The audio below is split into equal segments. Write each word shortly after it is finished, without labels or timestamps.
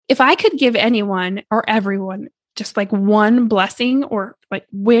If I could give anyone or everyone just like one blessing or like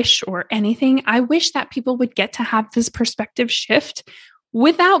wish or anything, I wish that people would get to have this perspective shift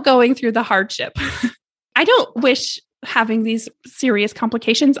without going through the hardship. I don't wish having these serious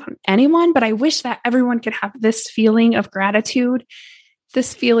complications on anyone, but I wish that everyone could have this feeling of gratitude,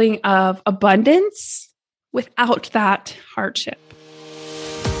 this feeling of abundance without that hardship.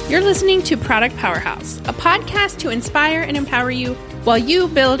 You're listening to Product Powerhouse, a podcast to inspire and empower you while you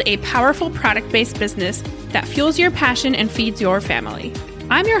build a powerful product-based business that fuels your passion and feeds your family.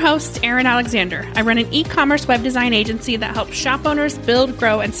 I'm your host, Erin Alexander. I run an e-commerce web design agency that helps shop owners build,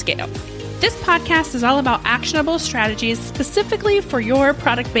 grow, and scale. This podcast is all about actionable strategies specifically for your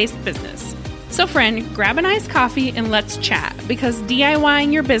product-based business. So friend, grab an iced coffee and let's chat, because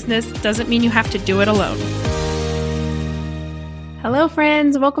DIYing your business doesn't mean you have to do it alone. Hello,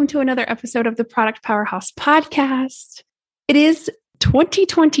 friends. Welcome to another episode of the Product Powerhouse podcast. It is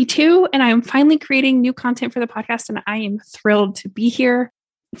 2022, and I am finally creating new content for the podcast, and I am thrilled to be here.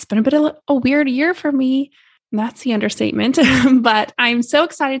 It's been a bit of a weird year for me. And that's the understatement, but I'm so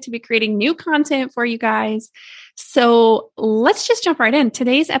excited to be creating new content for you guys. So let's just jump right in.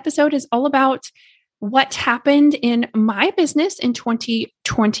 Today's episode is all about what happened in my business in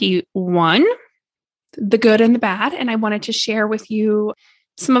 2021. The good and the bad. And I wanted to share with you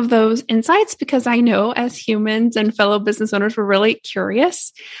some of those insights because I know as humans and fellow business owners, we're really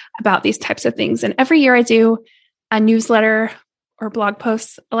curious about these types of things. And every year I do a newsletter or blog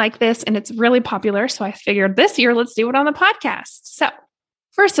posts like this, and it's really popular. So I figured this year, let's do it on the podcast. So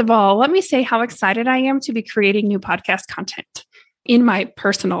first of all, let me say how excited I am to be creating new podcast content. In my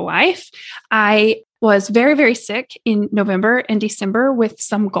personal life, I was very, very sick in November and December with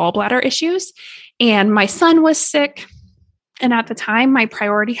some gallbladder issues. And my son was sick. And at the time, my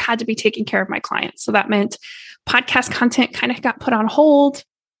priority had to be taking care of my clients. So that meant podcast content kind of got put on hold.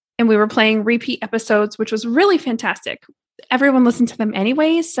 And we were playing repeat episodes, which was really fantastic. Everyone listened to them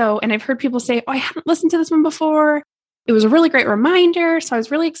anyways. And I've heard people say, oh, I haven't listened to this one before. It was a really great reminder. So I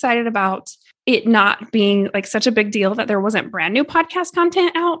was really excited about it not being like such a big deal that there wasn't brand new podcast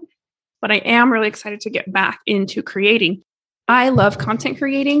content out. But I am really excited to get back into creating. I love content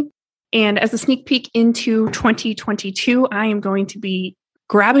creating. And as a sneak peek into 2022, I am going to be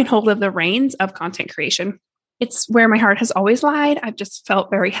grabbing hold of the reins of content creation. It's where my heart has always lied. I've just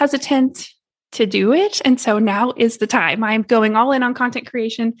felt very hesitant to do it. And so now is the time. I'm going all in on content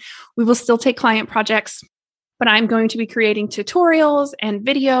creation. We will still take client projects, but I'm going to be creating tutorials and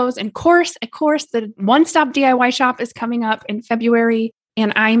videos and course. Of course, the One Stop DIY shop is coming up in February.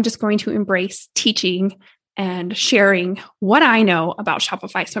 And I'm just going to embrace teaching and sharing what I know about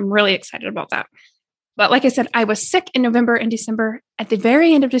Shopify. So I'm really excited about that. But like I said, I was sick in November and December. At the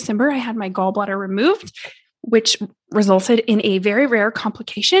very end of December, I had my gallbladder removed, which resulted in a very rare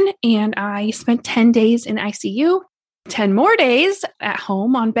complication. And I spent 10 days in ICU, 10 more days at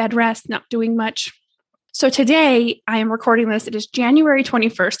home on bed rest, not doing much. So today I am recording this. It is January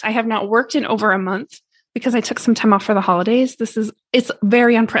 21st. I have not worked in over a month because I took some time off for the holidays. It's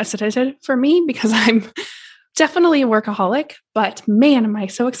very unprecedented for me because I'm definitely a workaholic, but man, am I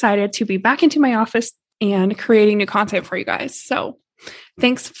so excited to be back into my office and creating new content for you guys. So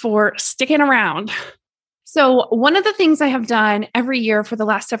thanks for sticking around. So one of the things I have done every year for the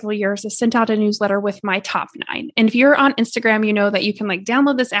last several years is sent out a newsletter with my top 9. And if you're on Instagram, you know that you can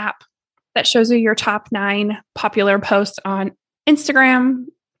download this app that shows you your top 9 popular posts on Instagram.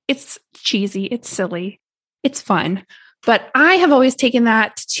 It's cheesy. It's silly. It's fun. But I have always taken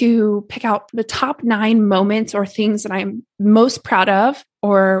that to pick out the top 9 moments or things that I'm most proud of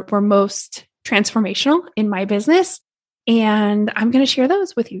or were most transformational in my business. And I'm going to share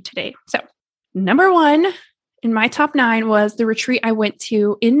those with you today. So number 1 in my top 9 was the retreat I went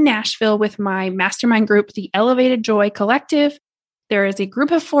to in Nashville with my mastermind group, the Elevated Joy Collective. There is a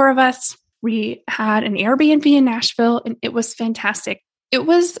group of 4 of us. We had an Airbnb in Nashville, and it was fantastic. It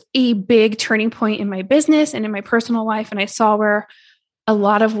was a big turning point in my business and in my personal life. And I saw where a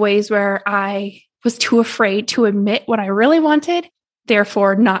lot of ways where I was too afraid to admit what I really wanted,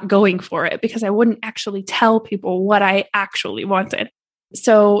 therefore not going for it because I wouldn't actually tell people what I actually wanted.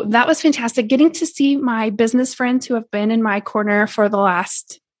 So that was fantastic. Getting to see my business friends who have been in my corner for the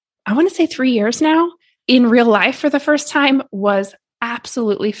last, I want to say 3 years now, in real life for the first time was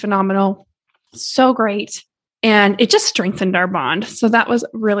absolutely phenomenal. So great. And it just strengthened our bond. So that was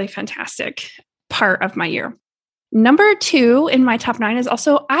really fantastic part of my year. Number 2 in my top 9 is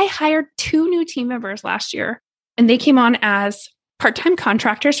also I hired 2 new team members last year, and they came on as part-time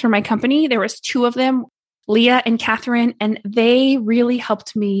contractors for my company. There was 2 of them, Leah and Catherine, and they really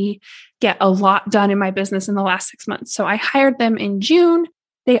helped me get a lot done in my business in the last 6 months. So I hired them in June.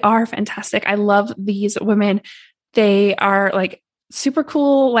 They are fantastic. I love these women. They are like super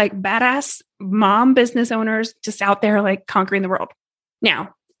cool, like badass mom business owners just out there like conquering the world.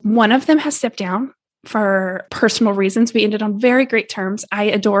 Now, one of them has stepped down for personal reasons. We ended on very great terms. I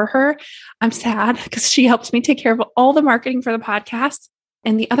adore her. I'm sad because she helps me take care of all the marketing for the podcast.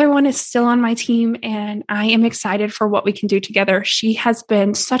 And the other one is still on my team, and I am excited for what we can do together. She has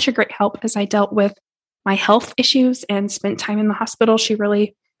been such a great help as I dealt with my health issues and spent time in the hospital. She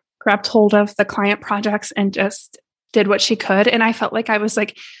really grabbed hold of the client projects and just did what she could. And I felt like I was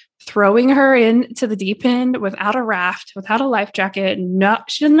like throwing her into the deep end without a raft, without a life jacket. No,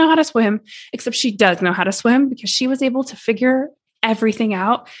 she doesn't know how to swim, except she does know how to swim because she was able to figure everything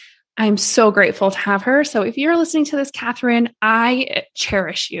out. I'm so grateful to have her. So if you're listening to this, Catherine, I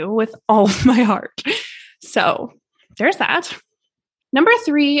cherish you with all of my heart. So there's that. Number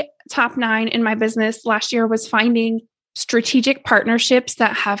 3, top 9 in my business last year was finding strategic partnerships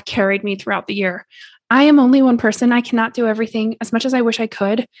that have carried me throughout the year. I am only one person. I cannot do everything as much as I wish I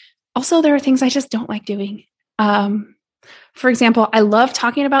could. Also, there are things I just don't like doing. For example, I love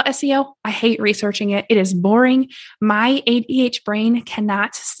talking about SEO. I hate researching it. It is boring. My ADHD brain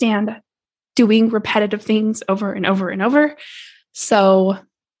cannot stand doing repetitive things over and over and over. So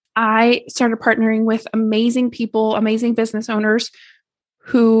I started partnering with amazing people, amazing business owners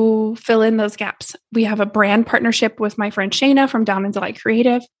who fill in those gaps. We have a brand partnership with my friend Shayna from Down and Delight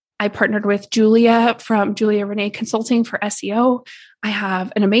Creative. I partnered with Julia from Julia Renee Consulting for SEO. I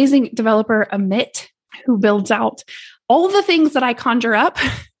have an amazing developer, Amit, who builds out all the things that I conjure up.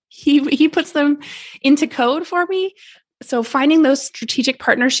 He puts them into code for me. So finding those strategic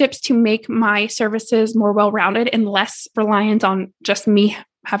partnerships to make my services more well-rounded and less reliant on just me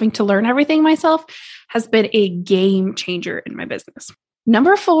having to learn everything myself has been a game changer in my business.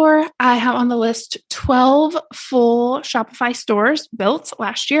 Number 4, I have on the list 12 full Shopify stores built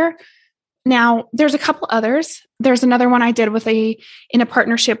last year. Now, there's a couple others. There's another one I did in a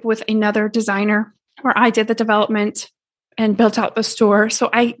partnership with another designer where I did the development and built out the store. So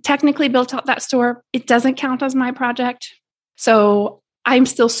I technically built out that store. It doesn't count as my project. So I'm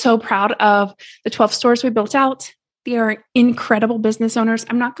still so proud of the 12 stores we built out. They are incredible business owners.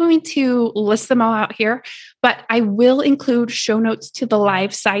 I'm not going to list them all out here, but I will include show notes to the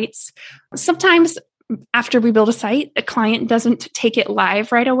live sites. Sometimes after we build a site, the client doesn't take it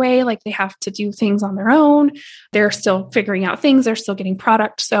live right away. Like they have to do things on their own. They're still figuring out things. They're still getting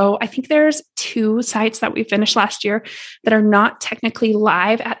product. So I think there's 2 sites that we finished last year that are not technically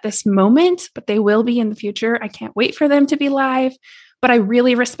live at this moment, but they will be in the future. I can't wait for them to be live. But I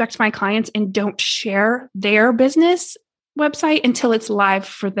really respect my clients and don't share their business website until it's live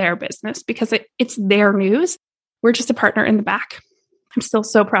for their business because it's their news. We're just a partner in the back. I'm still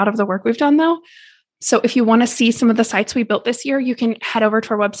so proud of the work we've done though. So if you want to see some of the sites we built this year, you can head over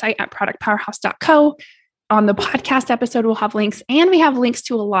to our website at productpowerhouse.co. On the podcast episode, we'll have links, and we have links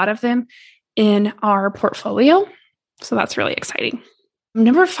to a lot of them in our portfolio. So that's really exciting.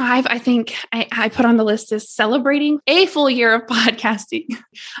 Number 5, I think I put on the list is celebrating a full year of podcasting.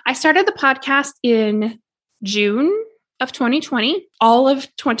 I started the podcast in June of 2020. All of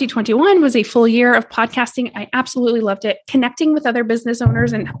 2021 was a full year of podcasting. I absolutely loved it. Connecting with other business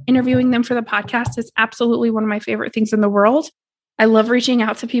owners and interviewing them for the podcast is absolutely one of my favorite things in the world. I love reaching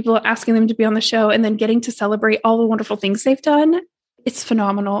out to people, asking them to be on the show, and then getting to celebrate all the wonderful things they've done. It's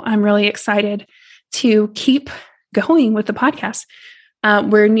phenomenal. I'm really excited to keep going with the podcast.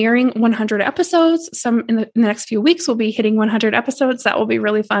 We're nearing 100 episodes. Some in the next few weeks, we'll be hitting 100 episodes. That will be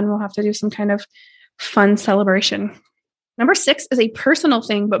really fun. We'll have to do some kind of fun celebration. Number 6 is a personal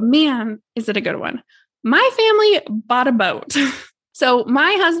thing, but man, is it a good one. My family bought a boat. So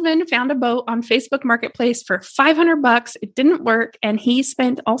my husband found a boat on Facebook Marketplace for $500. It didn't work, and he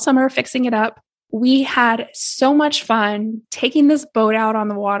spent all summer fixing it up. We had so much fun taking this boat out on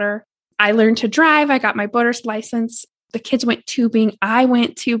the water. I learned to drive. I got my boater's license. The kids went tubing. I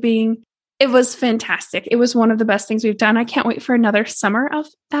went tubing. It was fantastic. It was one of the best things we've done. I can't wait for another summer of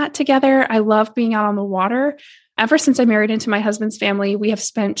that together. I love being out on the water. Ever since I married into my husband's family, we have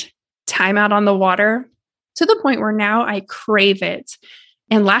spent time out on the water to the point where now I crave it.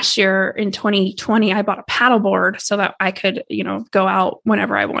 And last year in 2020, I bought a paddleboard so that I could, go out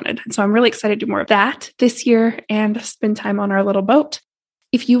whenever I wanted. And so I'm really excited to do more of that this year and spend time on our little boat.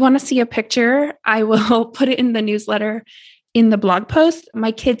 If you want to see a picture, I will put it in the newsletter in the blog post.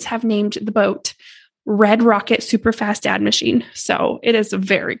 My kids have named the boat Red Rocket Superfast Dad Machine. So it is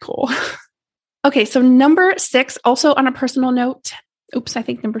very cool. Okay, so number 6, also on a personal note. Oops, I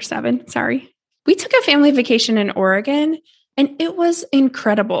think number 7. Sorry. We took a family vacation in Oregon, and it was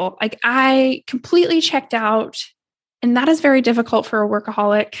incredible. Like I completely checked out And that is very difficult for a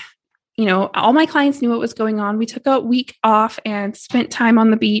workaholic. All my clients knew what was going on. We took a week off and spent time on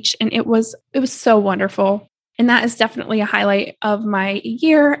the beach, and it was so wonderful. And that is definitely a highlight of my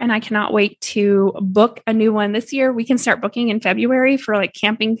year. And I cannot wait to book a new one this year. We can start booking in February for like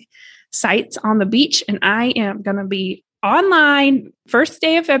camping sites on the beach. And I am going to be online first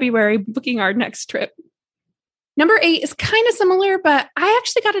day of February booking our next trip. Number 8 is kind of similar, but I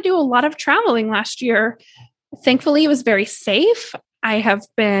actually got to do a lot of traveling last year. Thankfully, it was very safe. I have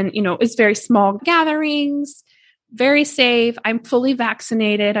been, it's very small gatherings, very safe. I'm fully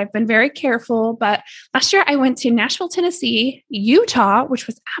vaccinated. I've been very careful. But last year I went to Nashville, Tennessee, Utah, which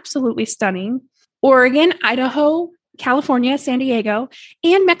was absolutely stunning, Oregon, Idaho, California, San Diego,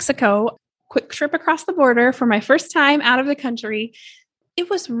 and Mexico. Quick trip across the border for my first time out of the country. It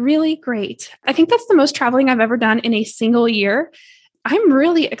was really great. I think that's the most traveling I've ever done in a single year. I'm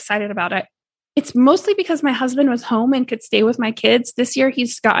really excited about it. It's mostly because my husband was home and could stay with my kids. This year,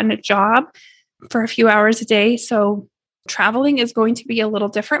 he's gotten a job for a few hours a day. So traveling is going to be a little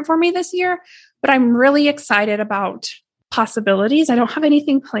different for me this year, but I'm really excited about possibilities. I don't have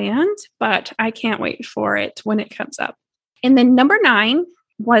anything planned, but I can't wait for it when it comes up. And then number 9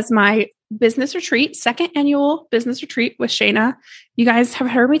 was my business retreat, second annual business retreat with Shayna. You guys have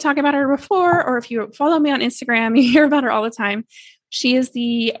heard me talk about her before, or if you follow me on Instagram, you hear about her all the time. She is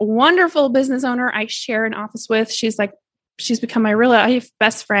the wonderful business owner I share an office with. She's become my real life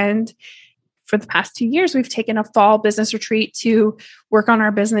best friend. For the past 2 years, we've taken a fall business retreat to work on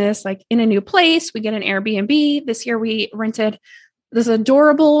our business, like in a new place. We get an Airbnb. This year we rented this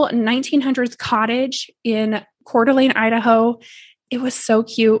adorable 1900s cottage in Coeur d'Alene, Idaho. It was so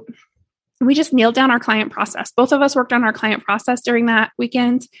cute. We just nailed down our client process. Both of us worked on our client process during that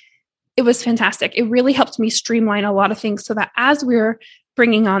weekend. It was fantastic. It really helped me streamline a lot of things so that as we're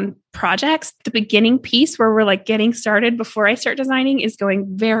bringing on projects, the beginning piece where we're like getting started before I start designing is going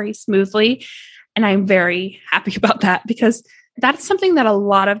very smoothly. And I'm very happy about that because that's something that a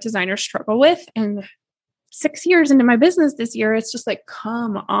lot of designers struggle with. And 6 years into my business this year, it's just like,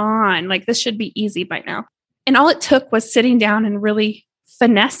 come on, like this should be easy by now. And all it took was sitting down and really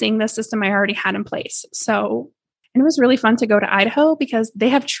finessing the system I already had in place. So and it was really fun to go to Idaho because they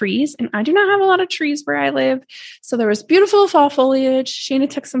have trees and I do not have a lot of trees where I live. So there was beautiful fall foliage. Shayna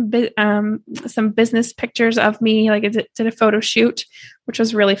took some business pictures of me, like did a photo shoot, which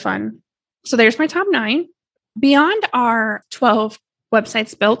was really fun. So there's my top 9. Beyond our 12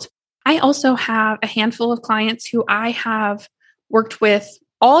 websites built, I also have a handful of clients who I have worked with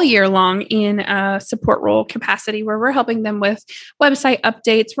all year long in a support role capacity where we're helping them with website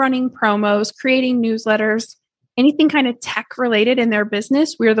updates, running promos, creating newsletters, anything kind of tech related in their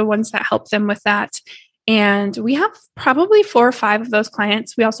business. We're the ones that help them with that. And we have probably 4 or 5 of those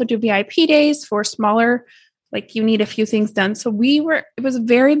clients. We also do VIP days for smaller, like you need a few things done. So it was a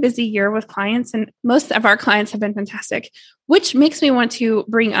very busy year with clients and most of our clients have been fantastic, which makes me want to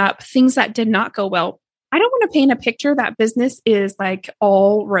bring up things that did not go well. I don't want to paint a picture that business is like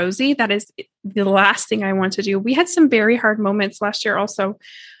all rosy. That is the last thing I want to do. We had some very hard moments last year also.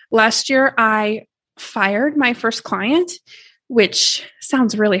 Last year, I fired my first client, which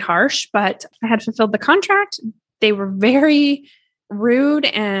sounds really harsh, but I had fulfilled the contract. They were very rude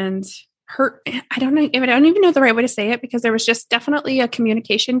and hurt. I don't even know the right way to say it because there was just definitely a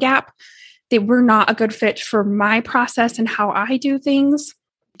communication gap. They were not a good fit for my process and how I do things.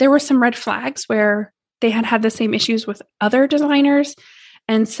 There were some red flags where they had the same issues with other designers.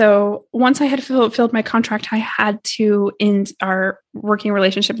 And so once I had fulfilled my contract, I had to end our working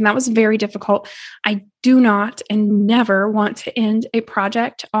relationship. And that was very difficult. I do not and never want to end a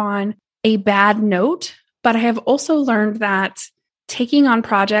project on a bad note. But I have also learned that taking on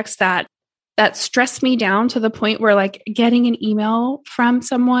projects that stress me down to the point where like getting an email from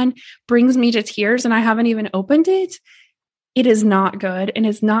someone brings me to tears and I haven't even opened it, it is not good and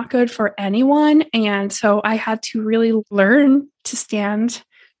is not good for anyone. And so I had to really learn to stand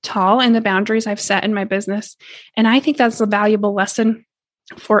tall in the boundaries I've set in my business. And I think that's a valuable lesson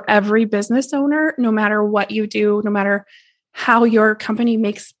for every business owner, no matter what you do, no matter how your company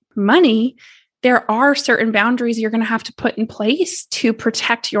makes money, there are certain boundaries you're going to have to put in place to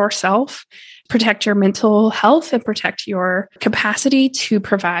protect yourself, protect your mental health, and protect your capacity to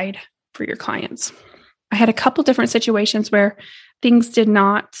provide for your clients. I had a couple different situations where things did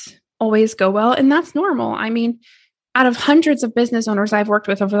not always go well, and that's normal. I mean, out of hundreds of business owners I've worked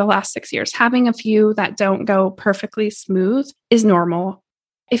with over the last 6 years, having a few that don't go perfectly smooth is normal.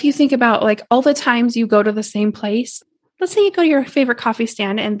 If you think about like all the times you go to the same place, let's say you go to your favorite coffee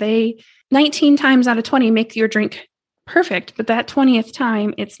stand and they 19 times out of 20 make your drink perfect, but that 20th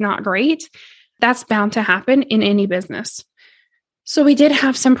time, it's not great. That's bound to happen in any business. So we did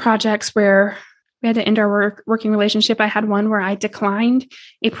have some projects where we had to end our working relationship. I had one where I declined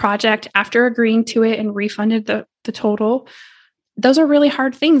a project after agreeing to it and refunded the total. Those are really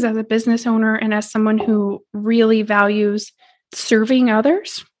hard things as a business owner and as someone who really values serving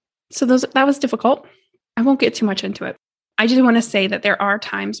others. So that was difficult. I won't get too much into it. I just want to say that there are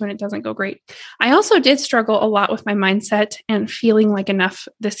times when it doesn't go great. I also did struggle a lot with my mindset and feeling like enough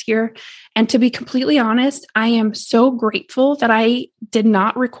this year. And to be completely honest, I am so grateful that I did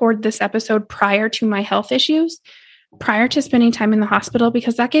not record this episode prior to my health issues, prior to spending time in the hospital,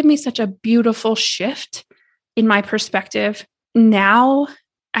 because that gave me such a beautiful shift in my perspective. Now,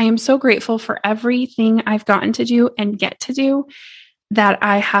 I am so grateful for everything I've gotten to do and get to do, that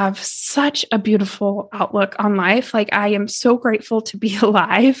I have such a beautiful outlook on life. Like, I am so grateful to be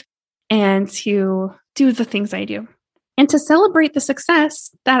alive and to do the things I do and to celebrate the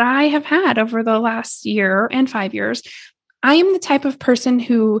success that I have had over the last year and 5 years. I am the type of person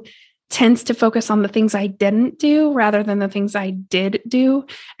who tends to focus on the things I didn't do rather than the things I did do.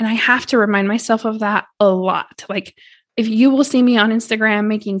 And I have to remind myself of that a lot. Like, if you will see me on Instagram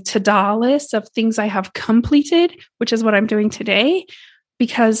making to-do lists of things I have completed, which is what I'm doing today,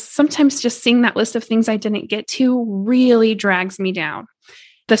 because sometimes just seeing that list of things I didn't get to really drags me down.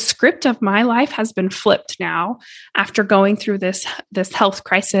 The script of my life has been flipped now after going through this health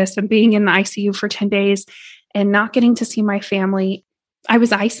crisis and being in the ICU for 10 days and not getting to see my family. I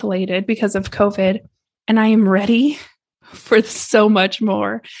was isolated because of COVID, and I am ready for so much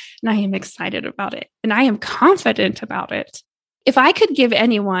more. And I am excited about it. And I am confident about it. If I could give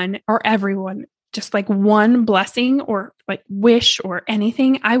anyone or everyone just like one blessing or like wish or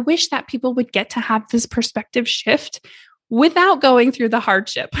anything, I wish that people would get to have this perspective shift without going through the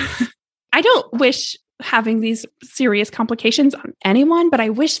hardship. I don't wish having these serious complications on anyone, but I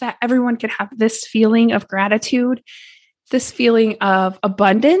wish that everyone could have this feeling of gratitude, this feeling of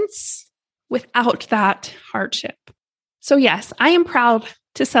abundance without that hardship. So yes, I am proud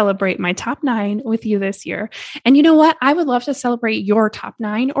to celebrate my top 9 with you this year. And you know what? I would love to celebrate your top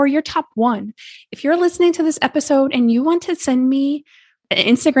 9 or your top 1. If you're listening to this episode and you want to send me an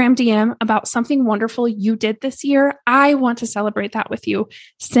Instagram DM about something wonderful you did this year, I want to celebrate that with you.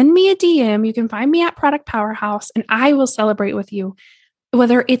 Send me a DM. You can find me at Product Powerhouse and I will celebrate with you.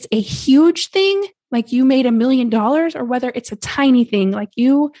 Whether it's a huge thing, like you made $1 million, or whether it's a tiny thing, like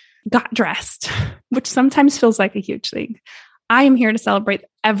you got dressed, which sometimes feels like a huge thing. I am here to celebrate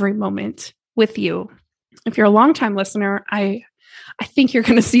every moment with you. If you're a longtime listener, I think you're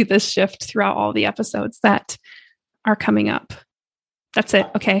going to see this shift throughout all the episodes that are coming up. That's it.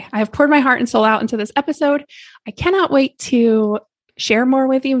 Okay. I have poured my heart and soul out into this episode. I cannot wait to share more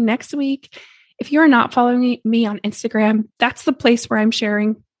with you next week. If you're not following me on Instagram, that's the place where I'm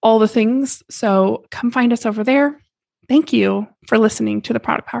sharing all the things. So come find us over there. Thank you for listening to the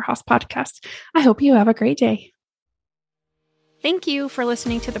Product Powerhouse podcast. I hope you have a great day. Thank you for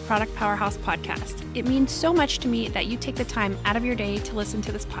listening to the Product Powerhouse podcast. It means so much to me that you take the time out of your day to listen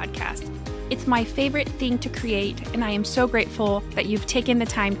to this podcast. It's my favorite thing to create, and I am so grateful that you've taken the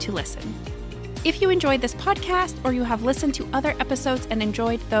time to listen. If you enjoyed this podcast or you have listened to other episodes and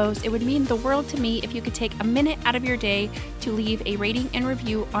enjoyed those, it would mean the world to me if you could take a minute out of your day to leave a rating and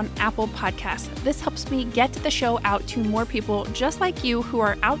review on Apple Podcasts. This helps me get the show out to more people just like you who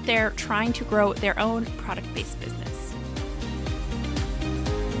are out there trying to grow their own product-based business.